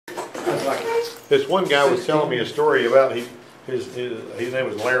This one guy was telling me a story about his name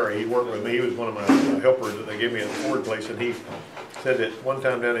was Larry. He worked with me. He was one of my helpers that they gave me at the Ford place, and he said that one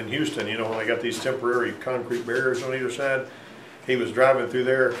time down in Houston, you know, when they got these temporary concrete barriers on either side, he was driving through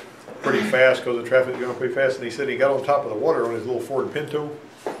there pretty fast because the traffic was going pretty fast, and he said he got on top of the water on his little Ford Pinto,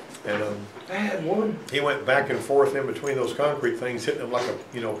 and he went back and forth in between those concrete things, hitting them like a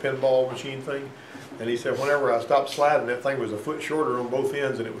pinball machine thing. And he said whenever I stopped sliding, that thing was a foot shorter on both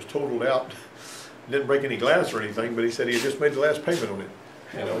ends, and it was totaled out. Didn't break any glass or anything, but he said he had just made the last payment on it.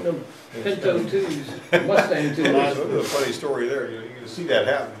 You know, Pinto 2s, Mustang 2s. There's a funny story there. You can see that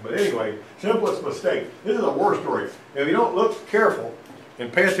happen. But anyway, simplest mistake. This is a war story. If you don't look careful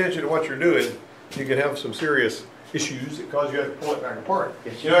and pay attention to what you're doing, you can have some serious issues that cause you to have to pull it back apart.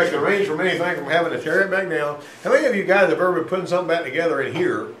 Yes. You know, it can range from anything from having to tear it back down. How many of you guys have ever been putting something back together in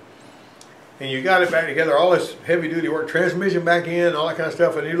here, and you got it back together, all this heavy duty work, transmission back in, all that kind of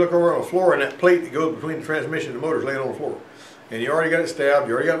stuff, and you look over on the floor and that plate that goes between the transmission and the motor's laying on the floor. And you already got it stabbed,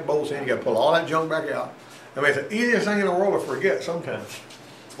 you already got the bolts in, you got to pull all that junk back out. I mean, it's the easiest thing in the world to forget sometimes.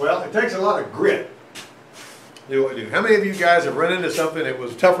 Well, it takes a lot of grit to do what you do. How many of you guys have run into something that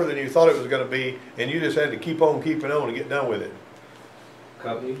was tougher than you thought it was going to be, and you just had to keep on keeping on to get done with it? A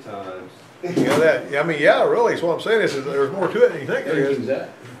couple of times. You know that? I mean, yeah, really. So what I'm saying is there's more to it than you think there is.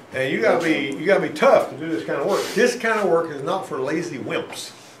 That. And you gotta be tough to do this kind of work. This kind of work is not for lazy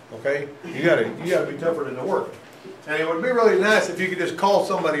wimps. Okay? You gotta be tougher than the work. And it would be really nice if you could just call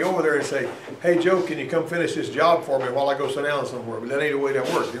somebody over there and say, "Hey Joe, can you come finish this job for me while I go sit down somewhere?" But that ain't the way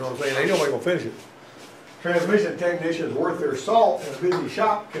that works. You know what I'm saying? Ain't nobody gonna finish it. Transmission technicians worth their salt in a busy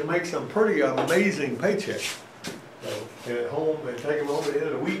shop can make some pretty amazing paychecks. So, at home, they take them home at the end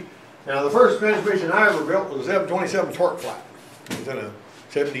of the week. Now, the first transmission I ever built was a 727 torque flat. It was in a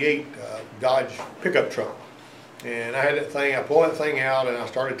 78 Dodge pickup truck. And I had that thing, I pulled that thing out and I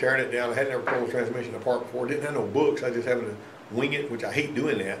started tearing it down. I had never pulled a transmission apart before. Didn't have no books, I just happened to wing it, which I hate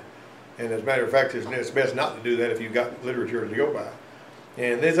doing that. And as a matter of fact, it's best not to do that if you've got literature to go by.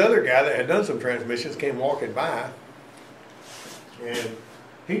 And this other guy that had done some transmissions came walking by, and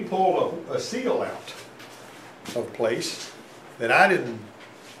he pulled a seal out of place that I didn't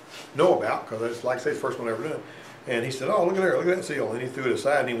know about, because it's like I say, it's the first one I ever done. And he said, "Oh, look at there, look at that seal." And he threw it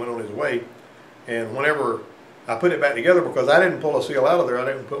aside and he went on his way. And whenever I put it back together, because I didn't pull a seal out of there, I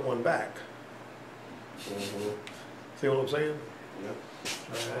didn't put one back. See what I'm saying? Yep.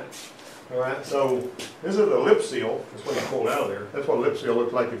 All right, so this is the lip seal. That's what he pulled out of there. That's what a lip seal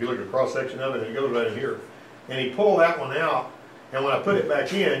looks like if you look at a cross section of it, and it goes right in here. And he pulled that one out, and when I put it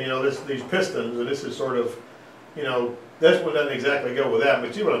back in, you know, these pistons, and this is sort of, you know, this one doesn't exactly go with that,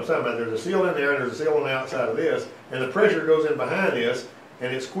 but see what I'm talking about. There's a seal in there, and there's a seal on the outside of this, and the pressure goes in behind this,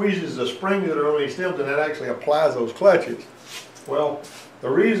 and it squeezes the springs that are on these stems, and that actually applies those clutches. Well, the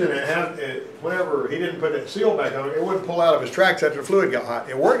reason whenever he didn't put that seal back on it wouldn't pull out of his tracks after the fluid got hot.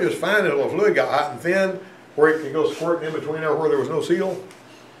 It worked just fine until the fluid got hot and thin, where it could go squirting in between there where there was no seal.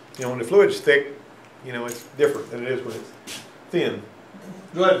 You know, when the fluid's thick, you know, it's different than it is when it's thin.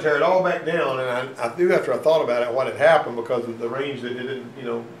 Go ahead and tear it all back down, and I knew after I thought about it what had happened because of the range that it didn't, you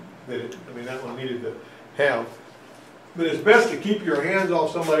know, that one needed to have. But it's best to keep your hands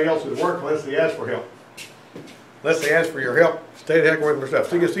off somebody else's work unless they ask for help. Unless they ask for your help, stay the heck away from their stuff.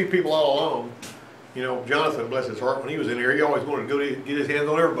 So you can see people all along. You know, Jonathan, bless his heart, when he was in here, he always wanted to go get his hands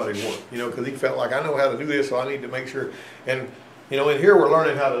on everybody's work, you know, because he felt like, I know how to do this, so I need to make sure. And, you know, in here we're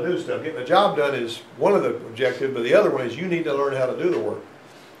learning how to do stuff. Getting the job done is one of the objectives, but the other one is you need to learn how to do the work.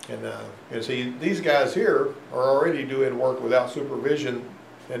 And see, these guys here are already doing work without supervision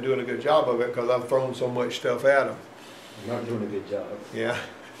and doing a good job of it because I've thrown so much stuff at them. You're not doing a good job. Yeah.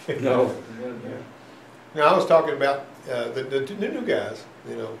 No. Yeah. Now I was talking about the new guys,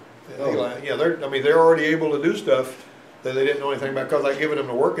 you know. Oh. Yeah, they're already able to do stuff that they didn't know anything about because I've given them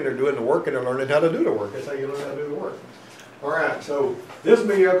the work and they're doing the work and they're learning how to do the work. That's how you learn how to do the work. All right, so this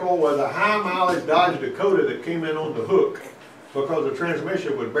vehicle was a high mileage Dodge Dakota that came in on the hook because the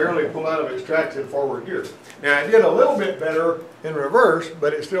transmission would barely pull out of its tracks in forward gear. Now it did a little bit better in reverse,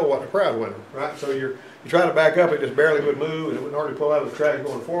 but it still wasn't a crowd winner, right? So you try to back up, it just barely would move and it wouldn't hardly pull out of the tracks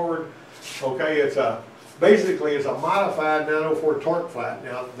going forward. Okay, basically it's a modified 904 torque flat.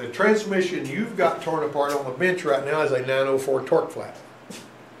 Now the transmission you've got torn apart on the bench right now is a 904 torque flat.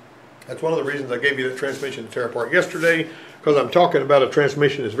 That's one of the reasons I gave you that transmission to tear apart yesterday, because I'm talking about a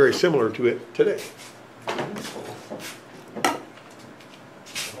transmission that's very similar to it today.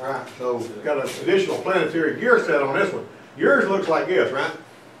 All right, so we've got an additional planetary gear set on this one. Yours looks like this, right?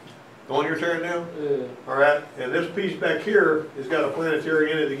 The one you're tearing down? Yeah. All right, and this piece back here has got a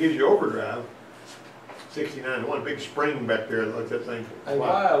planetary in it that gives you overdrive. 69, one big spring back there that lets that thing Hey,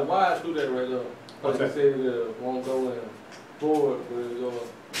 fly. why do that right there? What's Like that? you said, won't go in forward, but it go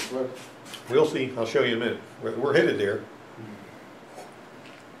reverse. We'll see, I'll show you in a minute. We're headed there.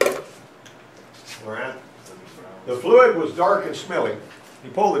 All right. The fluid was dark and smelly. You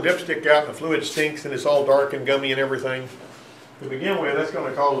pull the dipstick out and the fluid stinks and it's all dark and gummy and everything. To begin with, that's going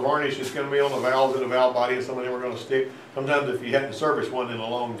to cause varnish. It's going to be on the valves and the valve body, and some of them are going to stick. Sometimes if you hadn't serviced one in a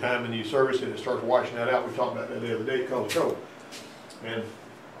long time and you service it, it starts washing that out. We talked about that the other day, called trouble. And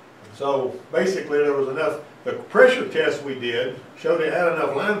so basically there was enough, the pressure test we did showed it had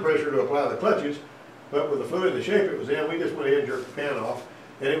enough line pressure to apply the clutches, but with the fluid and the shape it was in, we just went ahead and jerked the pan off,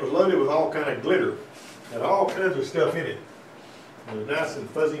 and it was loaded with all kind of glitter. Had all kinds of stuff in it. There was nice and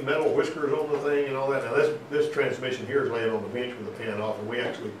fuzzy metal whiskers on the thing and all that. Now this transmission here is laying on the bench with the pan off, and we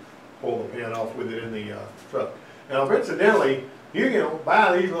actually pulled the pan off with it in the truck. Now incidentally, you can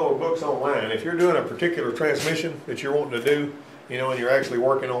buy these little books online. If you're doing a particular transmission that you're wanting to do, you know, and you're actually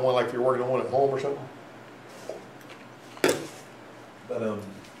working on one like you're working on one at home or something. But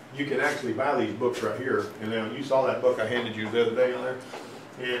you can actually buy these books right here. And now you saw that book I handed you the other day on there.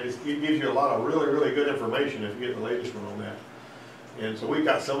 And it gives you a lot of really, really good information if you get the latest one on that. And so we've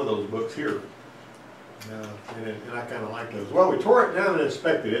got some of those books here. And I kind of like those. Well, we tore it down and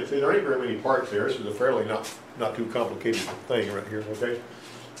inspected it. See, there ain't very many parts there. This is a fairly not too complicated thing right here, okay?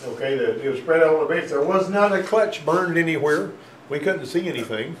 Okay, it was spread out on the bench. There was not a clutch burned anywhere. We couldn't see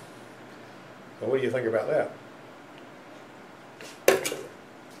anything. So what do you think about that?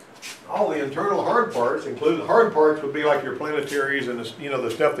 All the internal hard parts, including hard parts, would be like your planetaries and the, you know,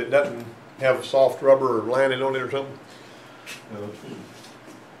 the stuff that doesn't have soft rubber or lining on it or something.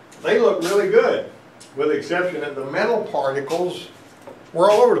 They look really good, with the exception that the metal particles were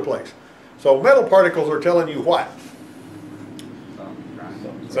all over the place. So metal particles are telling you what?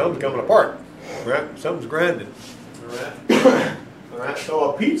 Something's coming apart, right? Something's grinding, all right? All right,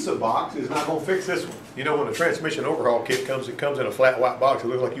 so a pizza box is not going to fix this one. You know, when a transmission overhaul kit comes, it comes in a flat white box. It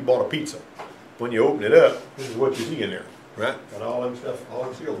looks like you bought a pizza. When you open it up, this is what you see in there, right? Got all them stuff, all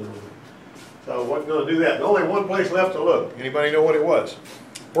them seals in there. So what's going to do that? There's only one place left to look. Anybody know what it was?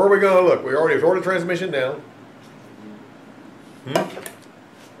 Where are we going to look? We already tore the transmission down.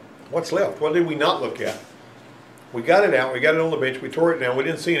 What's left? What did we not look at? We got it out. We got it on the bench. We tore it down. We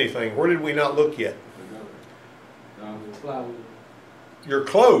didn't see anything. Where did we not look yet? You're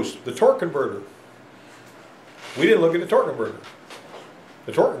close. The torque converter. We didn't look at the torque converter.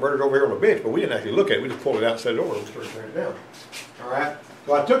 The torque converter's over here on the bench, but we didn't actually look at it. We just pulled it out, set it over, and started tearing it down. All right.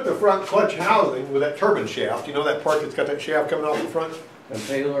 So I took the front clutch housing with that turbine shaft. You know that part that's got that shaft coming off the front? The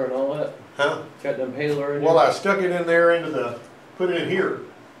impaler and all that? Huh? Got the impaler in Well, there? I stuck it in there into the, put it in here,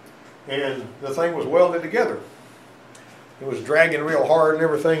 and the thing was welded together. It was dragging real hard and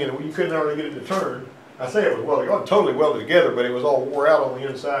everything, and you couldn't hardly get it to turn. I say it was welded, it wasn't totally welded together, but it was all wore out on the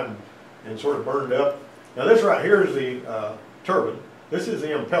inside and sort of burned up. Now this right here is the turbine. This is the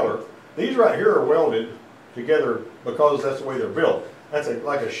impeller. These right here are welded together because that's the way they're built. That's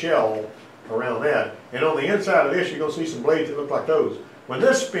like a shell around that. And on the inside of this, you're going to see some blades that look like those. When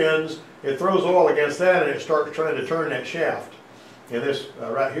this spins, it throws oil against that and it starts trying to turn that shaft. And this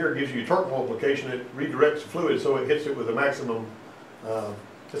right here gives you torque multiplication. It redirects the fluid so it hits it with the maximum.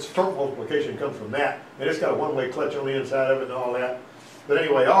 This torque multiplication comes from that. And it's got a one-way clutch on the inside of it and all that. But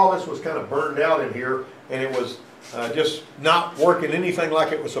anyway, all this was kind of burned out in here, and it was just not working anything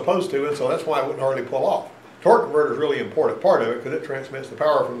like it was supposed to, and so that's why it wouldn't hardly pull off. Torque converter is really an important part of it because it transmits the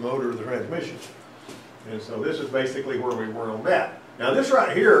power from the motor to the transmission. And so this is basically where we were on that. Now this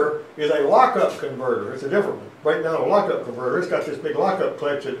right here is a lockup converter. It's a different one. Break down a lockup converter. It's got this big lockup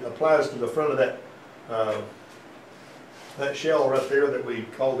clutch that applies to the front of that shell right there that we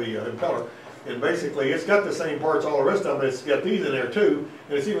call the impeller. And basically it's got the same parts all the rest of it. It's got these in there too.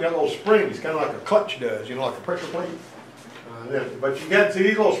 And it's even got little springs, kind of like a clutch does, you know, like a pressure plate. But you got, see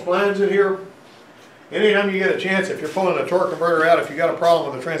these little splines in here? Anytime you get a chance, if you're pulling a torque converter out, if you got a problem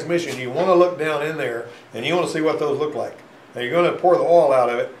with the transmission, you want to look down in there and you want to see what those look like. Now you're going to pour the oil out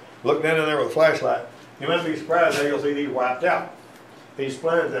of it, look down in there with a flashlight. You might be surprised how you'll see these wiped out. These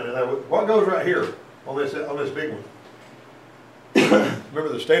splines in there. What goes right here on this big one? Remember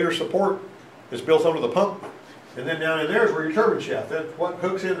the stator support is built under the pump? And then down in there is where your turbine shaft. That's what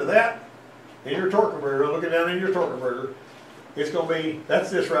hooks into that in your torque converter. Looking down in your torque converter, it's going to be,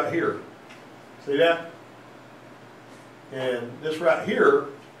 that's this right here. See that? And this right here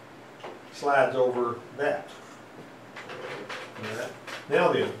slides over that. Right.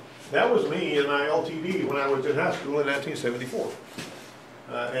 Now then, that was me in my LTD when I was in high school in 1974.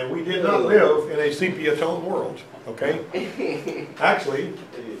 And we did not live in a sepia tone world, okay? Actually,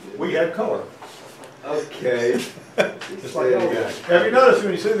 we had color. Okay. Just like the old guys. Have you noticed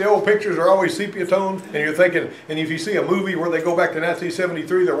when you see the old pictures are always sepia tone, and you're thinking, and if you see a movie where they go back to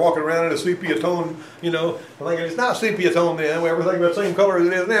 1973, they're walking around in a sepia tone, you know, I'm thinking it's not sepia tone then, everything the same color as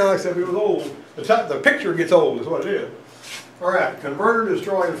it is now, except it was old. The picture gets old is what it is. All right, converter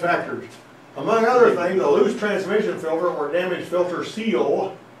destroying factors. Among other things, a loose transmission filter or damaged filter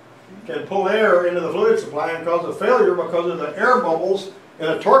seal can pull air into the fluid supply and cause a failure because of the air bubbles in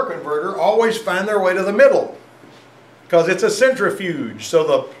a torque converter always find their way to the middle. Because it's a centrifuge,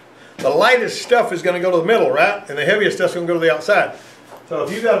 so the lightest stuff is going to go to the middle, right? And the heaviest stuff's going to go to the outside. So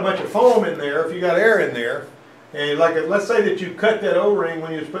if you've got a bunch of foam in there, if you got air in there, and let's say that you cut that O-ring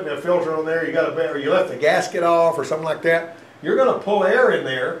when you was putting that filter on there, or you left the gasket off or something like that, you're going to pull air in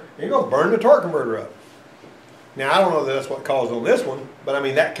there, and you're going to burn the torque converter up. Now, I don't know that that's what caused on this one, but I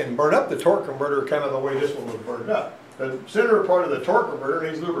mean, that can burn up the torque converter kind of the way this one was burned up. The center part of the torque converter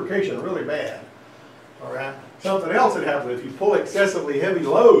needs lubrication really bad. All right. Something else that happens, if you pull excessively heavy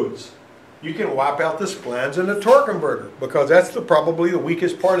loads, you can wipe out the splines in the torque converter, because that's probably the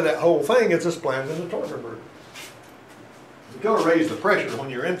weakest part of that whole thing is the splines in the torque converter. It's going to raise the pressure when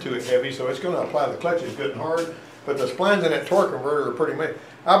you're into it heavy, so it's going to apply the clutches good and hard. But the splines in that torque converter are pretty big.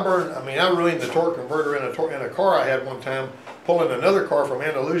 I ruined the torque converter in a car I had one time, pulling another car from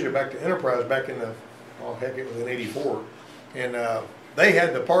Andalusia back to Enterprise back in the, oh heck, it was in '84. And they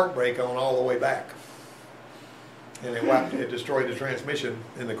had the park brake on all the way back. And it destroyed the transmission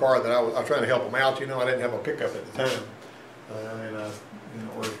in the car that I was trying to help them out. You know, I didn't have a pickup at the time. You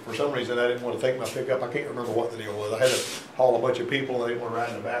know, or for some reason I didn't want to take my pickup. I can't remember what the deal was. I had to haul a bunch of people and I didn't want to ride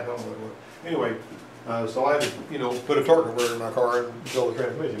in the back of them. Anyway, so I had to, you know, put a torque converter in my car and build the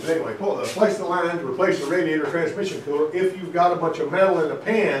transmission. But anyway, replace the lines, replace the radiator transmission cooler if you've got a bunch of metal in the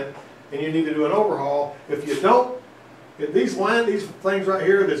pan and you need to do an overhaul. If you don't, if these things right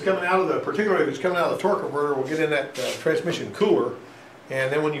here that's coming out of the, particularly if it's coming out of the torque converter, will get in that transmission cooler.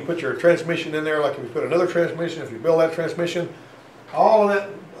 And then when you put your transmission in there, like if you put another transmission, if you build that transmission, all of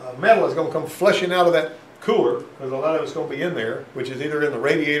that metal is going to come flushing out of that cooler, because a lot of it's going to be in there, which is either in the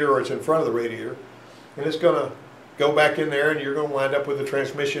radiator or it's in front of the radiator. And it's going to go back in there, and you're going to wind up with the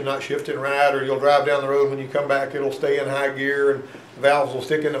transmission not shifting right, or you'll drive down the road, when you come back it'll stay in high gear, and the valves will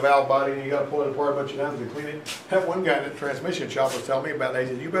stick in the valve body, and you got to pull it apart a bunch of times to clean it. That one guy in the transmission shop was telling me about that. He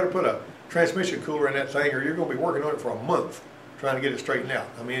said, you better put a transmission cooler in that thing, or you're going to be working on it for a month trying to get it straightened out.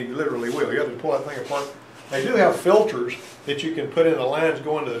 I mean, you literally will. You have to pull that thing apart. They do have filters that you can put in the lines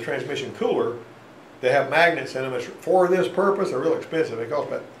going to the transmission cooler that have magnets in them. For this purpose, they're real expensive. They cost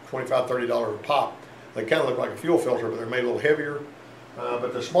about $25, $30 a pop. They kind of look like a fuel filter, but they're made a little heavier.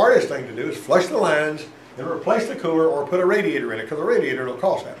 But the smartest thing to do is flush the lines and replace the cooler, or put a radiator in it, because the radiator don't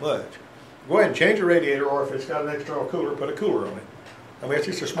cost that much. Go ahead and change the radiator, or if it's got an external cooler, put a cooler on it. I mean, it's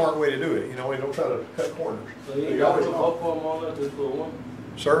just a smart way to do it. You know, we don't try to cut corners. So you ain't got to put both of them on there, just put one?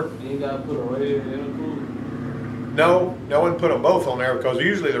 Sir? You ain't got to put a radiator in a cooler? No, I wouldn't put them both on there, because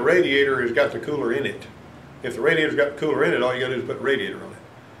usually the radiator has got the cooler in it. If the radiator's got the cooler in it, all you got to do is put the radiator on it.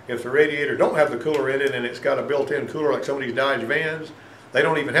 If the radiator don't have the cooler in it and it's got a built-in cooler like some of these Dodge vans, they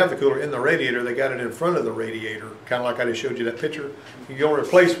don't even have the cooler in the radiator. They got it in front of the radiator, kind of like I just showed you that picture. You go and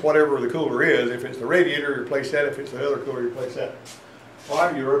replace whatever the cooler is. If it's the radiator, you replace that. If it's the other cooler, you replace that.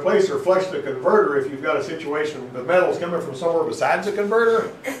 Well, you replace or flush the converter if you've got a situation, the metal's coming from somewhere besides the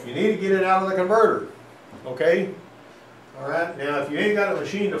converter, you need to get it out of the converter. Okay? All right? Now, if you ain't got a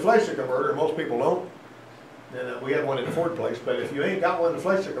machine to flush the converter, and most people don't, then we have one at the Ford place, but if you ain't got one to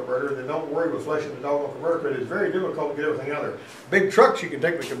flush the converter, then don't worry with flushing the doggone converter, because it's very difficult to get everything out of there. Big trucks, you can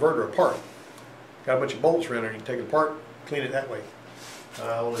take the converter apart. Got a bunch of bolts around there, you can take it apart, clean it that way.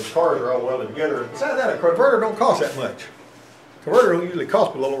 Well, these cars are all welded together. Besides that, a converter don't cost that much. Converter usually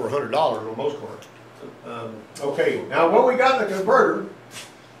costs a little over $100 on most cars. Okay, now what we got in the converter,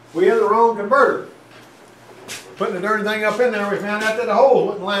 we had the wrong converter. Putting the dirty thing up in there, we found out that the holes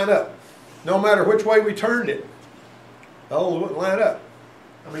wouldn't line up. No matter which way we turned it, the holes wouldn't line up.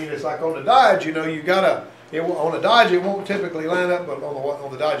 I mean, it's like on the Dodge, you know, you gotta, on the Dodge it won't typically line up, but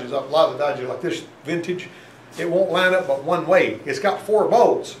on the Dodges, a lot of the Dodges like this vintage, it won't line up but one way. It's got 4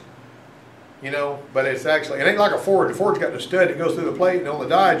 bolts, you know, but it's actually, it ain't like a Ford. The Ford's got the stud that goes through the plate, and on the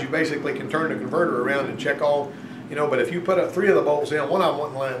Dodge you basically can turn the converter around and check all, you know, but if you put up 3 of the bolts in, one of them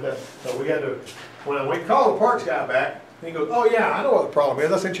wasn't lined up. So we had to, when we called the parts guy back, he goes, oh yeah, I know what the problem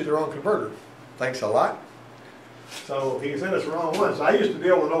is. I sent you the wrong converter. Thanks a lot. So he sent us the wrong one. So I used to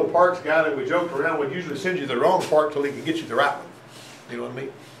deal with an old parts guy that we joked around would usually send you the wrong part till he could get you the right one. You know what I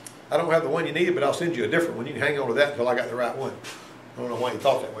mean? I don't have the one you need, but I'll send you a different one. You can hang on to that until I got the right one. I don't know why you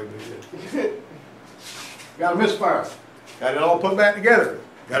thought that way, but he did. Got a misfire. Got it all put back together.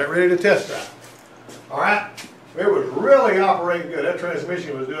 Got it ready to test drive. All right, it was really operating good. That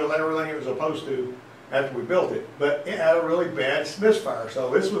transmission was doing everything it was supposed to after we built it, but it had a really bad misfire. So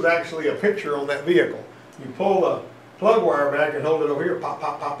this was actually a picture on that vehicle. You pull the plug wire back and hold it over here, pop,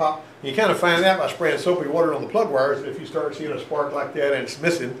 pop, pop, pop. You kind of find that by spraying soapy water on the plug wires. And if you start seeing a spark like that and it's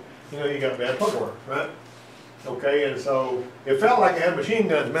missing, you know you got bad plug wire, right? Okay, and so it felt like it had machine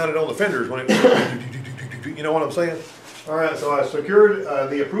guns mounted on the fenders when it, you know what I'm saying? All right, so I secured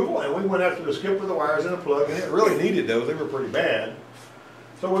the approval, and we went after the skip with the wires and the plug, and it really needed those. They were pretty bad.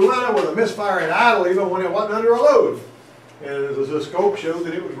 So we went out with a misfire and idle even when it wasn't under a load. And the scope showed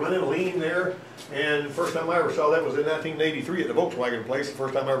that it was running lean there. And the first time I ever saw that was in 1983 at the Volkswagen place, the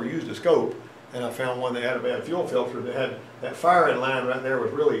first time I ever used a scope. And I found one that had a bad fuel filter that had that firing line right there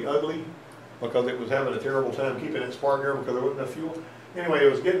was really ugly because it was having a terrible time keeping it spark there because there wasn't enough fuel. Anyway,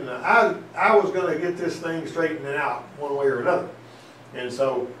 it was getting, I was going to get this thing straightened out one way or another. And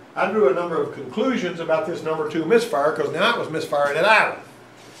so I drew a number of conclusions about this number 2 misfire because now it was misfiring at idle.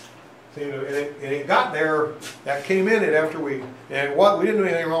 See, and it got there, that came in it after we didn't do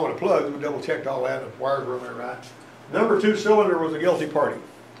anything wrong with the plugs, we double checked all that, and the wires were in there right. Number 2 cylinder was a guilty party,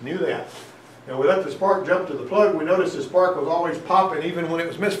 knew that. And we let the spark jump to the plug, we noticed the spark was always popping even when it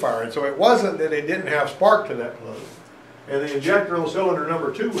was misfiring. So it wasn't that it didn't have spark to that plug. And the injector on cylinder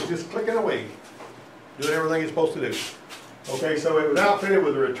number 2 was just clicking away, doing everything it's supposed to do. Okay, so it was outfitted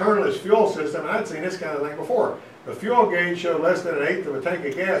with a returnless fuel system, and I'd seen this kind of thing before. The fuel gauge showed less than 1/8 of a tank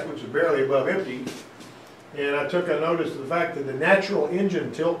of gas, which is barely above empty. And I took a notice of the fact that the natural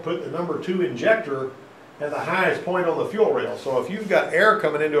engine tilt put the number 2 injector at the highest point on the fuel rail. So if you've got air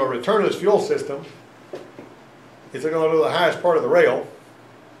coming into a returnless fuel system, it's going to go to the highest part of the rail,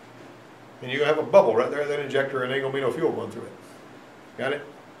 and you're going to have a bubble right there at that injector, and ain't going to be no fuel going through it. Got it?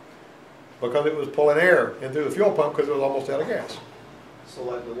 Because it was pulling air in through the fuel pump because it was almost out of gas. So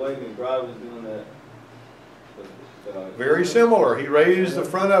like the way McBride was doing that. Very similar. He raised the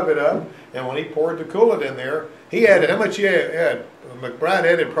front of it up, and when he poured the coolant in there, he added, how much he had? McBride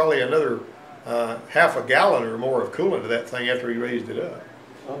added probably another half a gallon or more of coolant to that thing after he raised it up.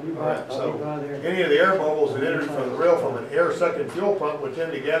 I'll be All right, right, I'll be right there. any of the air bubbles that entered from the rail from an air-sucking fuel pump would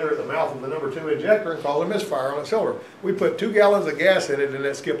tend to gather at the mouth of the number 2 injector and cause a misfire on a cylinder. We put 2 gallons of gas in it, and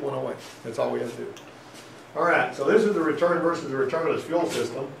that skip went away. That's all we had to do. All right, so this is the return versus the returnless fuel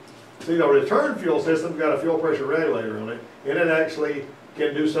system. See, the return fuel system's got a fuel pressure regulator on it, and it actually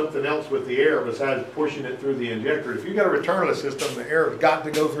can do something else with the air besides pushing it through the injector. If you got a returnless system, the air has got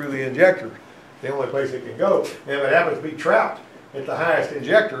to go through the injector. The only place it can go. And if it happens to be trapped at the highest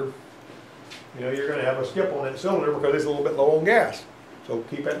injector, you know, you're going to have a skip on that cylinder because it's a little bit low on gas. So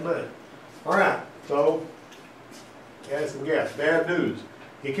keep that in mind. All right, so add some gas. Bad news.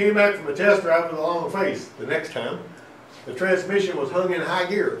 He came back from a test drive with a long face the next time. The transmission was hung in high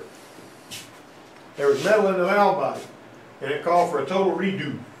gear. There was metal in the valve body, and it called for a total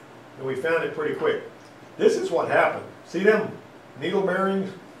redo, and we found it pretty quick. This is what happened. See them needle bearings?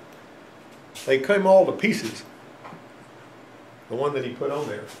 They came all to pieces. The one that he put on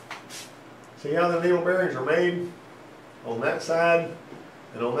there. See how the needle bearings are made? On that side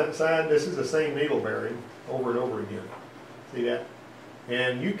and on that side, this is the same needle bearing over and over again. See that?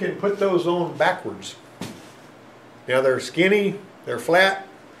 And you can put those on backwards. Now they're skinny, they're flat,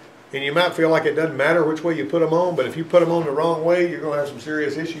 and you might feel like it doesn't matter which way you put them on, but if you put them on the wrong way, you're going to have some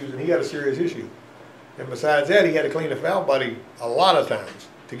serious issues, and he had a serious issue. And besides that, he had to clean the valve body a lot of times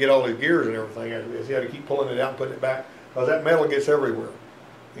to get all his gears and everything after this. He had to keep pulling it out and putting it back, because that metal gets everywhere,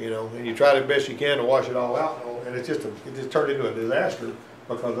 you know, and you try the best you can to wash it all out, and it just turned into a disaster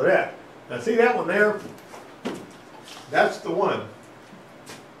because of that. Now see that one there? That's the one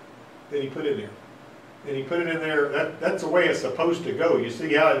that he put in there. And he put it in there, that's the way it's supposed to go. You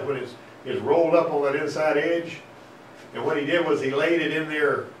see how when it's rolled up on that inside edge? And what he did was he laid it in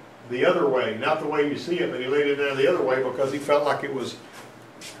there the other way, not the way you see it, but he laid it in there the other way because he felt like it was,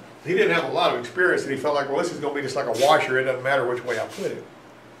 he didn't have a lot of experience, and he felt like, well, this is going to be just like a washer, it doesn't matter which way I put it.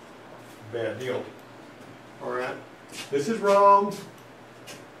 Bad deal. All right, this is wrong,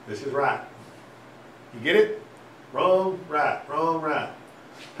 this is right. You get it? Wrong, right, wrong, right.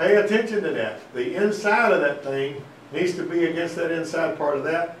 Pay attention to that. The inside of that thing needs to be against that inside part of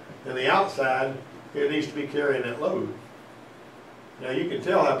that, and the outside, it needs to be carrying that load. Now you can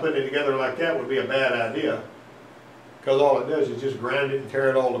tell how putting it together like that would be a bad idea, because all it does is just grind it and tear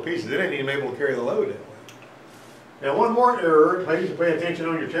it all to pieces. It ain't even able to carry the load that way. Now one more error, pay attention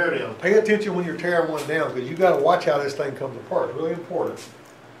on your tear down. Pay attention when you're tearing one down, because you got to watch how this thing comes apart. It's really important.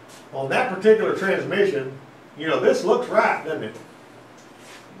 On that particular transmission, you know, this looks right, doesn't it?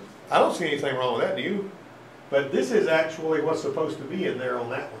 I don't see anything wrong with that, do you? But this is actually what's supposed to be in there on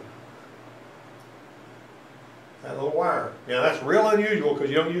that one. that little wire. Now that's real unusual because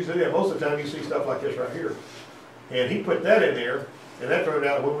you don't usually do that. Most of the time you see stuff like this right here. And he put that in there, and that turned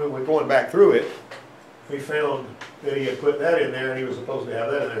out when we were going back through it, we found that he had put that in there and he was supposed to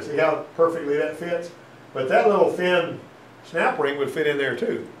have that in there. See how perfectly that fits? But that little thin snap ring would fit in there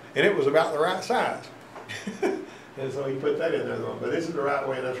too. And it was about the right size. And so he put that in there. But this is the right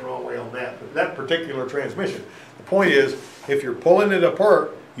way and that's the wrong way on that. But that particular transmission. The point is, if you're pulling it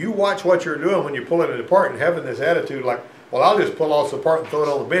apart, you watch what you're doing when you're pulling it apart and having this attitude like, well, I'll just pull all this apart and throw it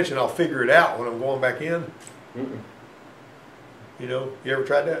on the bench and I'll figure it out when I'm going back in. Mm-mm. You know, you ever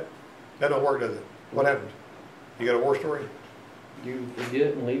tried that? That don't work, does it? What happened? You got a war story? You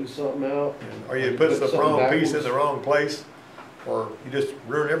forget and leave something out. Or you put the wrong piece in the wrong place, or you just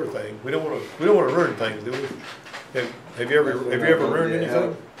ruin everything. We don't want to ruin things, do we? Have you ever ruined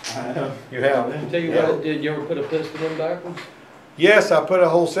anything? You have. Tell you what it did, you ever put a piston in backwards? Yes, I put a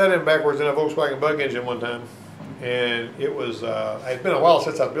whole set in backwards in a Volkswagen Bug engine one time, and it was. It's been a while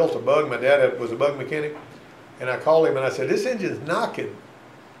since I built a Bug. My dad was a Bug mechanic, and I called him and I said, "This engine's knocking,"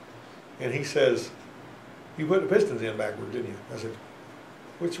 and he says, "You put the pistons in backwards, didn't you?" I said,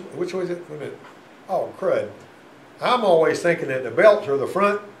 "Which way is it?" Wait a minute. Oh, crud. I'm always thinking that the belts are the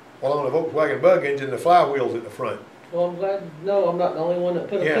front, while on the Volkswagen Bug engine, the flywheel's at the front. Well, I'm glad, no, I'm not the only one that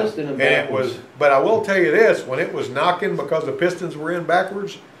put a piston in And backwards. but I will tell you this, when it was knocking because the pistons were in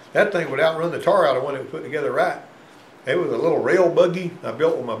backwards, that thing would outrun the tar out of one that was put together right. It was a little rail buggy I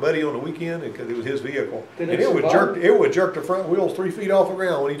built with my buddy on the weekend because it was his vehicle. Did and it it would jerk the front wheels 3 feet off the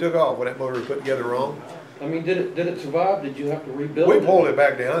ground when he took off when that motor was put together wrong. I mean, did it survive? Did you have to rebuild We it? pulled it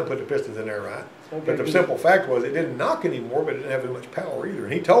back down and put the pistons in there right. Okay, But the simple fact was it didn't knock anymore, but it didn't have as much power either.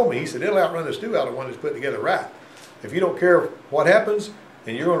 And he told me, he said, it'll outrun the stew out of one that's put together right. If you don't care what happens,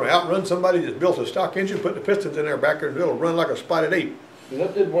 and you're going to outrun somebody that's built a stock engine, put the pistons in there back there and it'll run like a spotted ape. I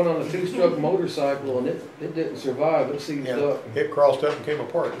did one on a 2-stroke motorcycle and it didn't survive. It seized up. It crossed up and came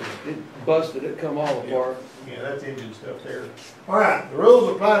apart. It busted. It come all apart. Yeah, that's engine stuff there. All right, the rules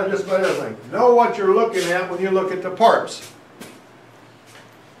apply to just about everything. Know what you're looking at when you look at the parts.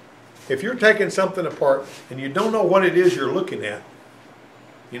 If you're taking something apart and you don't know what it is you're looking at,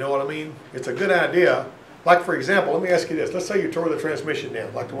 you know what I mean? It's a good idea. Like for example, let me ask you this. Let's say you tore the transmission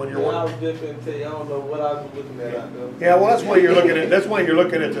down, like the one you're I working. was just gonna tell you, I don't know what I was looking at out there. Yeah, well, that's why you're looking at. That's why you're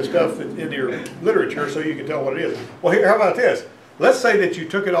looking at the stuff in your literature, so you can tell what it is. Well, here, how about this? Let's say that you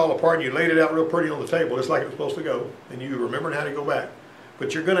took it all apart and you laid it out real pretty on the table, just like it was supposed to go, and you remembered how to go back.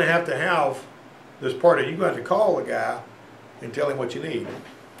 But you're going to have this part, and you're going to have to call the guy and tell him what you need.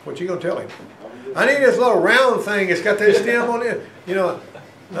 What you going to tell him? I need this little round thing. It's got that stem on it. You know.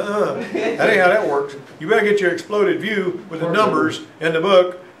 That ain't how that works. You better get your exploded view with the numbers in the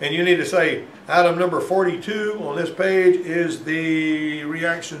book, and you need to say, item number 42 on this page is the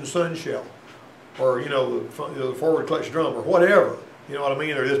reaction sun shell, or you know, the forward clutch drum, or whatever. You know what I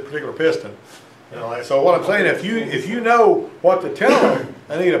mean? Or this particular piston. You know, like, so what I'm saying, if you know what to tell them,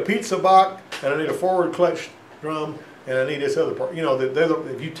 I need a pizza box, and I need a forward clutch drum, and I need this other part. You know,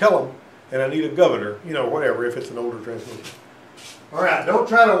 if you tell them, and I need a governor, you know, whatever, if it's an older transmission. All right, don't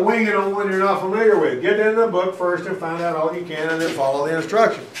try to wing it on one you're not familiar with. Get in the book first and find out all you can and then follow the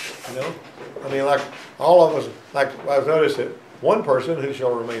instructions, you know? I mean, like all of us, like I've noticed that one person, who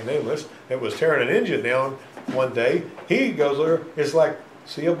shall remain nameless, that was tearing an engine down one day, he goes there, it's like,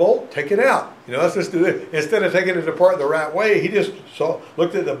 see a bolt? Take it out. You know, let's just do it. Instead of taking it apart the right way, he just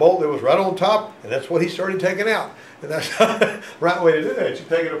looked at the bolt that was right on top, and that's what he started taking out. And that's not the right way to do that. You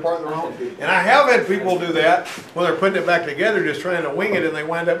take it apart the wrong way. And I have had people do that when they're putting it back together, just trying to wing it, and they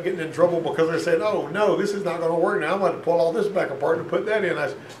wind up getting in trouble because they're saying, oh, no, this is not going to work now. I'm going to pull all this back apart and put that in.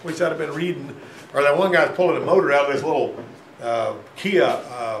 I wish I'd have been reading. Or that one guy's pulling a motor out of this little Kia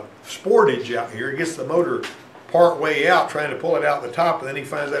Sportage out here. He gets the motor part way out, trying to pull it out the top, and then he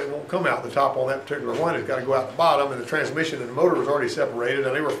finds that it won't come out the top on that particular one. It's got to go out the bottom, and the transmission and the motor was already separated,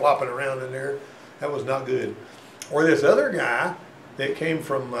 and they were flopping around in there. That was not good. Or this other guy that came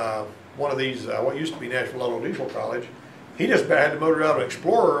from one of these, what used to be Nashville Auto Diesel College, he just had the motor out of an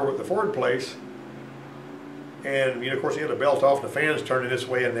Explorer with the Ford place, and you know, of course he had the belt off, and the fan's turning this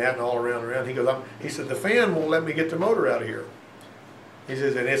way and that and all around and around. He goes, he said, the fan won't let me get the motor out of here. He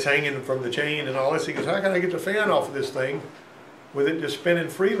says, and it's hanging from the chain and all this. He goes, how can I get the fan off of this thing with it just spinning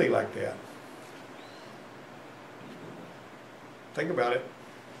freely like that? Think about it.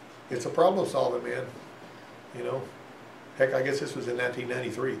 It's a problem solving, man. You know, heck, I guess this was in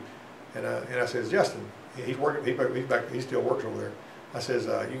 1993, and I says, Justin, he's working, he's back, he still works over there. I says,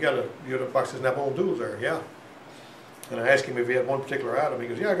 you got a box of Snap-on tools there, yeah. And I asked him if he had one particular item. He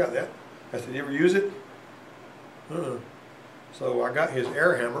goes, yeah, I got that. I said, you ever use it? So I got his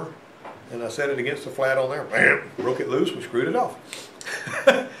air hammer, and I set it against the flat on there, bam, broke it loose, we screwed it off.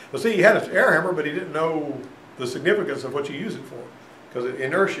 Well, see, he had an air hammer, but he didn't know the significance of what you use it for. Because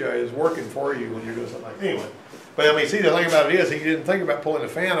inertia is working for you when you're doing something like that. Anyway, but I mean, see, the thing about it is, he didn't think about pulling the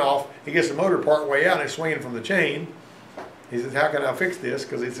fan off. He gets the motor part way out and it's swinging from the chain. He says, how can I fix this?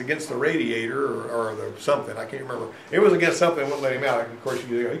 Because it's against the radiator or the something. I can't remember. It was against something that wouldn't let him out. Of course, he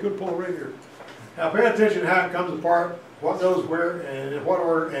could pull the radiator. Now, pay attention to how it comes apart, what goes where, and in what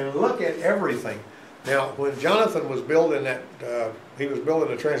order, and look at everything. Now, when Jonathan was building that, he was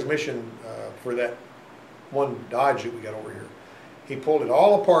building a transmission for that one Dodge that we got over here. He pulled it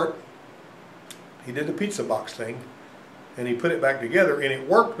all apart. He did the pizza box thing, and he put it back together, and it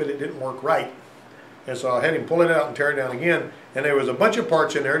worked, but it didn't work right. And so I had him pull it out and tear it down again, and there was a bunch of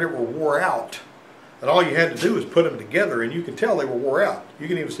parts in there that were wore out. And all you had to do was put them together, and you could tell they were wore out. You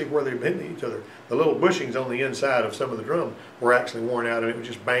can even see where they've been to each other. The little bushings on the inside of some of the drum were actually worn out, and it was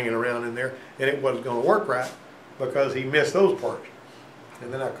just banging around in there, and it wasn't going to work right because he missed those parts.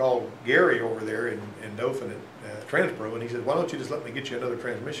 And then I called Gary over there in Dothan at Transpro, and he said, why don't you just let me get you another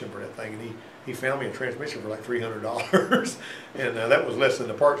transmission for that thing? And he found me a transmission for like $300, and that was less than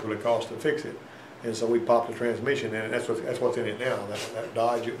the parts would have cost to fix it. And so we popped the transmission in, and that's what's in it now, that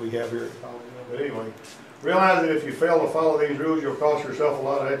Dodge that we have here at Colorado. But anyway, realize that if you fail to follow these rules, you'll cost yourself a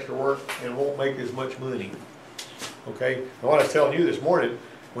lot of extra work and won't make as much money. Okay? And what I was telling you this morning,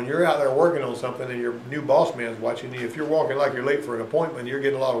 when you're out there working on something and your new boss man's watching you, if you're walking like you're late for an appointment, you're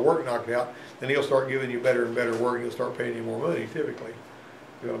getting a lot of work knocked out, then he'll start giving you better and better work, and he'll start paying you more money, typically.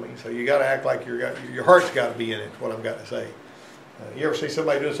 You know what I mean? So you got to act like your heart's got to be in it, is what I've got to say. You ever see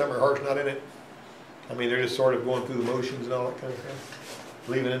somebody doing something their heart's not in it? I mean, they're just sort of going through the motions and all that kind of stuff.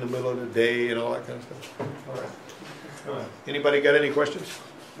 Leaving in the middle of the day and all that kind of stuff. All right. Anybody got any questions?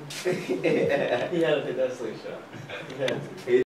 He had to take that sleep shot. He had to.